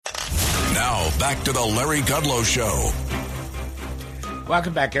back to the Larry Kudlow Show.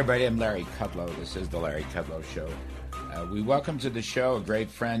 Welcome back, everybody. I'm Larry Kudlow. This is the Larry Kudlow Show. We welcome to the show a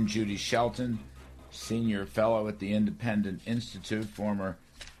great friend, Judy Shelton, senior fellow at the Independent Institute, former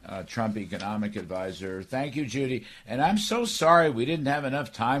Trump economic advisor. Thank you, Judy. And I'm so sorry we didn't have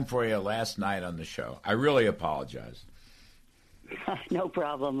enough time for you last night on the show. I really apologize. No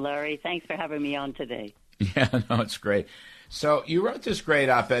problem, Larry. Thanks for having me on today. Yeah, no, it's great. So you wrote this great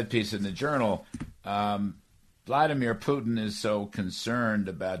op-ed piece in the Journal. Vladimir Putin is so concerned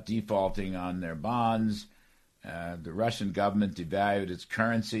about defaulting on their bonds. The Russian government devalued its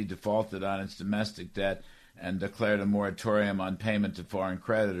currency, defaulted on its domestic debt, and declared a moratorium on payment to foreign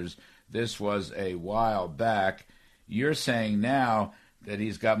creditors. This was a while back. You're saying now that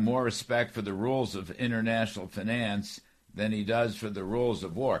he's got more respect for the rules of international finance than he does for the rules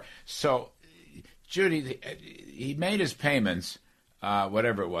of war. So, Judy, he made his payments,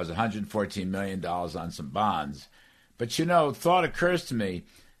 whatever it was, $114 million on some bonds. But, thought occurs to me,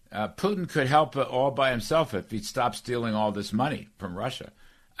 Putin could help all by himself if he'd stop stealing all this money from Russia.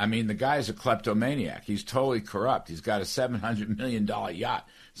 I mean, the guy's a kleptomaniac. He's totally corrupt. He's got a $700 million yacht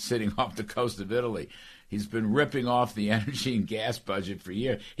sitting off the coast of Italy. He's been ripping off the energy and gas budget for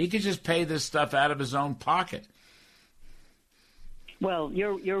years. He could just pay this stuff out of his own pocket. Well,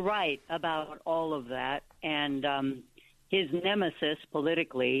 you're right about all of that. And his nemesis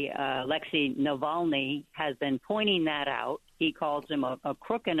politically, Alexei Navalny, has been pointing that out. He calls him a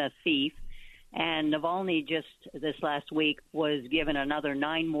crook and a thief. And Navalny just this last week was given another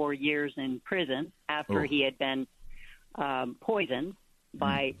 9 more years in prison after he had been poisoned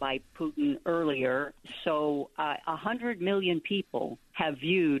by Putin earlier. So 100 million people have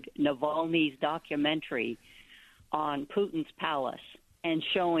viewed Navalny's documentary on Putin's palace and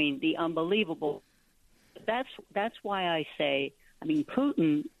showing the unbelievable. That's why I say,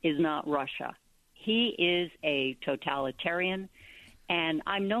 Putin is not Russia. He is a totalitarian, and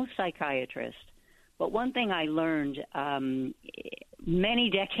I'm no psychiatrist. But one thing I learned many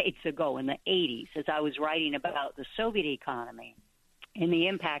decades ago in the 80s, as I was writing about the Soviet economy and the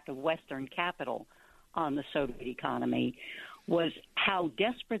impact of Western capital on the Soviet economy, was how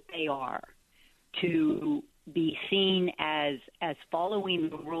desperate they are to be seen as following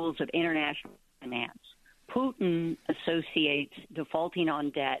the rules of international finance. Putin associates defaulting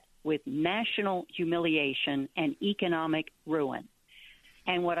on debt with national humiliation and economic ruin.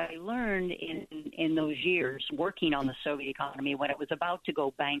 And what I learned in those years working on the Soviet economy when it was about to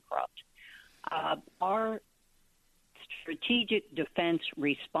go bankrupt, our strategic defense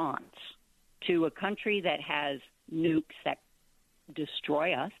response to a country that has nukes that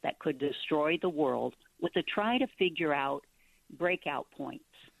destroy us, that could destroy the world, was to try to figure out breakout points.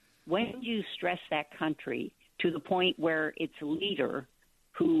 When you stress that country to the point where its leader,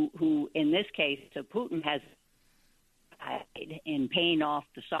 who in this case, Putin has in paying off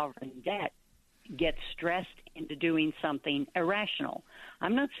the sovereign debt, gets stressed into doing something irrational.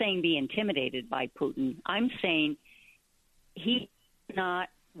 I'm not saying be intimidated by Putin. I'm saying he's not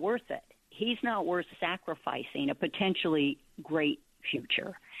worth it. He's not worth sacrificing a potentially great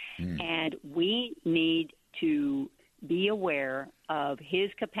future. And we need to be aware of his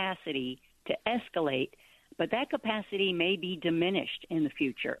capacity to escalate, but that capacity may be diminished in the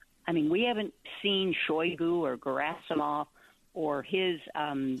future. We haven't seen Shoigu or Gerasimov or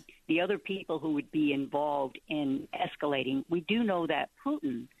the other people who would be involved in escalating. We do know that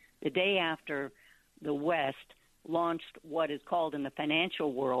Putin, the day after the West launched what is called in the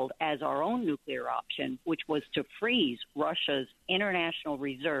financial world as our own nuclear option, which was to freeze Russia's international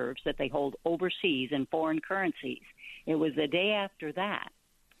reserves that they hold overseas in foreign currencies. It was the day after that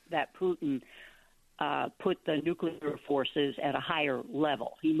Putin put the nuclear forces at a higher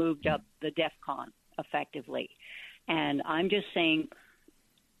level. He moved up the DEFCON effectively. And I'm just saying,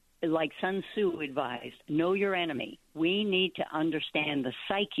 like Sun Tzu advised, know your enemy. We need to understand the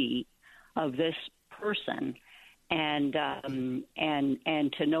psyche of this person and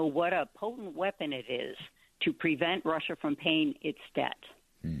to know what a potent weapon it is to prevent Russia from paying its debt.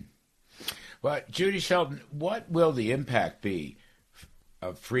 Well, Judy Shelton, what will the impact be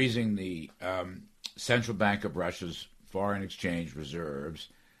of freezing the Central Bank of Russia's foreign exchange reserves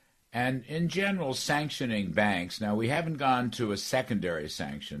and, in general, sanctioning banks? Now, we haven't gone to a secondary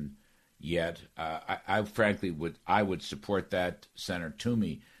sanction yet. I frankly would support that. Senator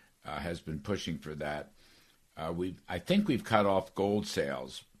Toomey has been pushing for that. I think we've cut off gold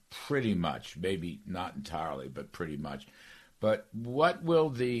sales pretty much, maybe not entirely, but pretty much. But what will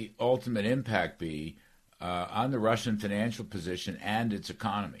the ultimate impact be on the Russian financial position and its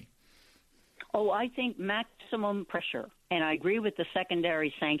economy? Oh, I think maximum pressure and I agree with the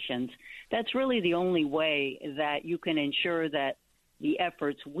secondary sanctions. That's really the only way that you can ensure that the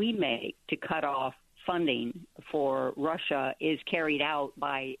efforts we make to cut off funding for Russia is carried out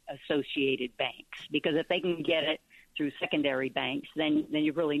by associated banks. Because if they can get it through secondary banks, then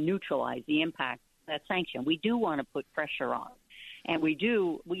you've really neutralized the impact of that sanction. We do want to put pressure on. And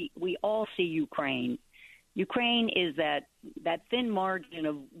we all see Ukraine. Ukraine is that thin margin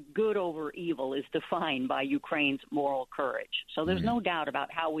of good over evil is defined by Ukraine's moral courage. So there's no doubt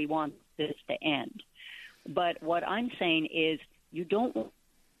about how we want this to end. But what I'm saying is you don't.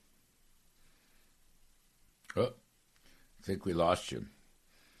 Oh, I think we lost you.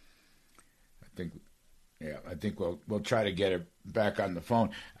 I think we'll try to get her back on the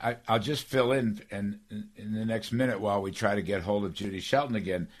phone. I'll just fill in the next minute while we try to get hold of Judy Shelton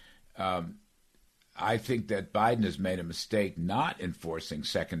again. I think that Biden has made a mistake not enforcing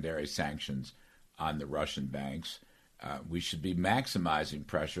secondary sanctions on the Russian banks. We should be maximizing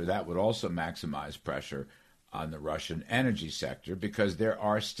pressure. That would also maximize pressure on the Russian energy sector, because there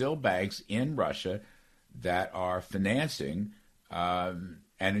are still banks in Russia that are financing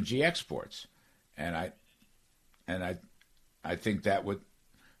energy exports. And I think that would.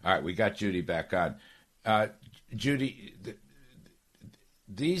 All right, we got Judy back on. Judy,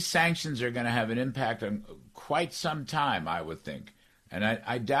 these sanctions are going to have an impact on quite some time, I would think, and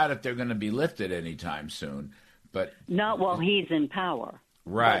I doubt if they're going to be lifted anytime soon. But not while he's in power,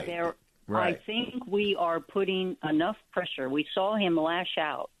 right? Right. I think we are putting enough pressure. We saw him lash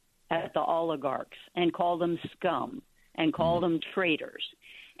out at the oligarchs and call them scum and call them traitors,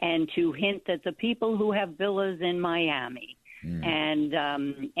 and to hint that the people who have villas in Miami and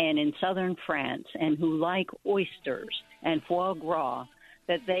in southern France and who like oysters and foie gras,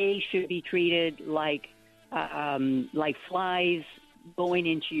 that they should be treated like flies going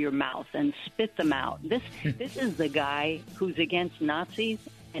into your mouth and spit them out. This is the guy who's against Nazis,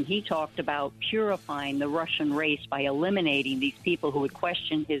 and he talked about purifying the Russian race by eliminating these people who would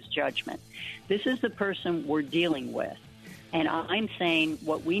question his judgment. This is the person we're dealing with. And I'm saying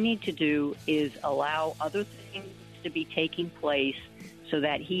what we need to do is allow other things to be taking place so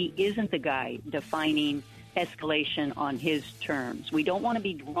that he isn't the guy defining escalation on his terms. We don't want to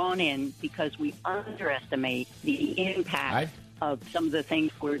be drawn in because we underestimate the impact of some of the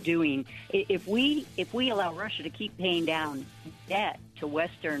things we're doing. If we allow Russia to keep paying down debt to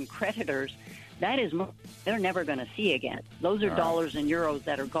Western creditors, that is they're never going to see again. Those are dollars and euros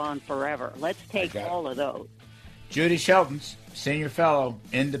that are gone forever. Let's take all of those. Judy Shelton, Senior Fellow,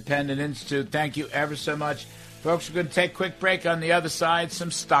 Independent Institute, thank you ever so much. Folks, we're going to take a quick break. On the other side,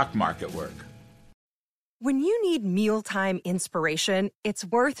 some stock market work. When you need mealtime inspiration, it's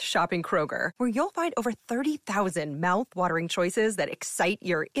worth shopping Kroger, where you'll find over 30,000 mouth-watering choices that excite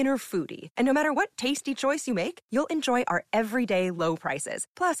your inner foodie. And no matter what tasty choice you make, you'll enjoy our everyday low prices,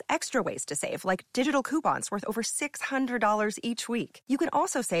 plus extra ways to save, like digital coupons worth over $600 each week. You can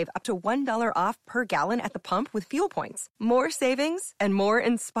also save up to $1 off per gallon at the pump with fuel points. More savings and more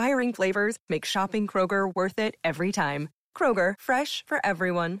inspiring flavors make shopping Kroger worth it every time. Kroger, fresh for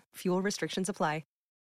everyone. Fuel restrictions apply.